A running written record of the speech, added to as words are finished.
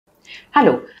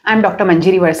Hello, I'm Dr.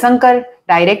 Manjiri Valsangkar,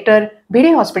 Director,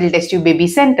 Bhide Hospital Test Tube Baby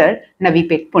Center, Navi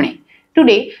Peth, Pune.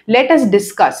 Today, let us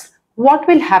discuss what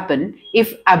will happen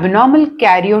if abnormal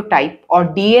karyotype or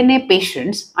DNA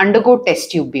patients undergo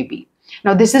test tube baby.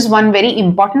 Now, this is one very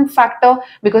important factor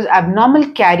because abnormal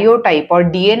karyotype or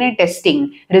DNA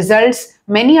testing results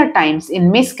many a times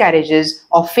in miscarriages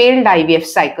or failed IVF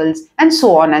cycles and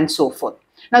so on and so forth.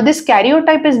 Now, this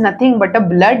karyotype is nothing but a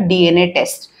blood DNA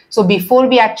test. So before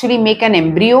we actually make an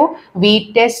embryo,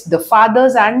 we test the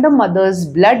father's and the mother's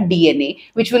blood DNA,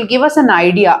 which will give us an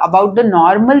idea about the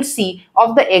normalcy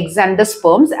of the eggs and the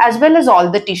sperms as well as all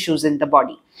the tissues in the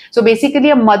body. So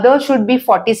basically a mother should be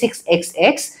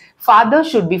 46XX, father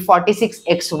should be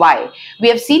 46XY. We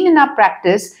have seen in our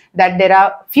practice that there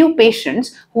are few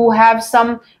patients who have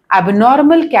some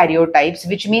abnormal karyotypes,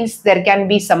 which means there can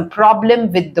be some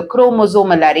problem with the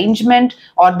chromosomal arrangement,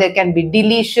 or there can be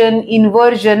deletion,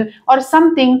 inversion, or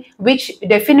something which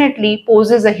definitely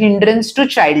poses a hindrance to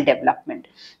child development.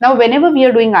 Now, whenever we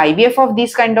are doing IVF of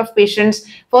these kind of patients,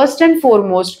 first and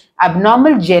foremost,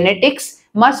 abnormal genetics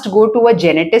must go to a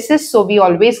geneticist. So we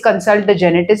always consult the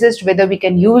geneticist whether we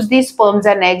can use these sperms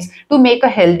and eggs to make a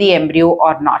healthy embryo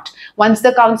or not. Once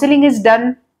the counseling is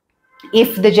done,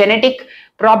 if the genetic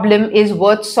problem is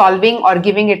worth solving or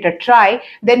giving it a try,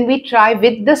 then we try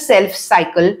with the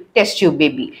self-cycle test tube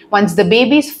baby. Once the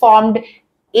baby is formed,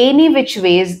 any which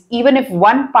ways, even if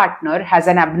one partner has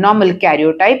an abnormal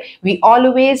karyotype, we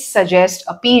always suggest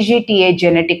a PGTA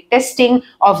genetic testing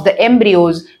of the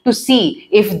embryos to see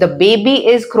if the baby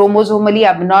is chromosomally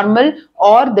abnormal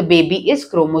or the baby is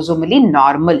chromosomally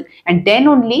normal, and then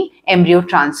only embryo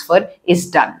transfer is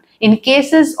done. In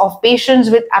cases of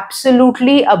patients with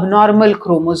absolutely abnormal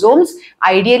chromosomes,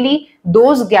 ideally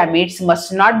those gametes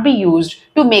must not be used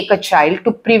to make a child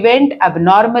to prevent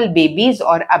abnormal babies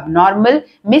or abnormal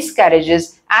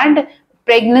miscarriages and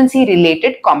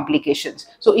pregnancy-related complications.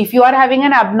 So if you are having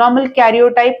an abnormal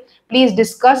karyotype, please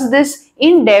discuss this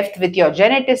in depth with your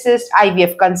geneticist,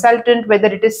 IVF consultant, whether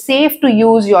it is safe to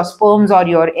use your sperms or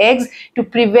your eggs to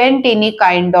prevent any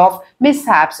kind of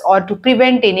mishaps or to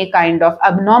prevent any kind of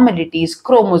abnormalities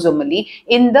chromosomally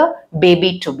in the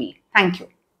baby to be. Thank you.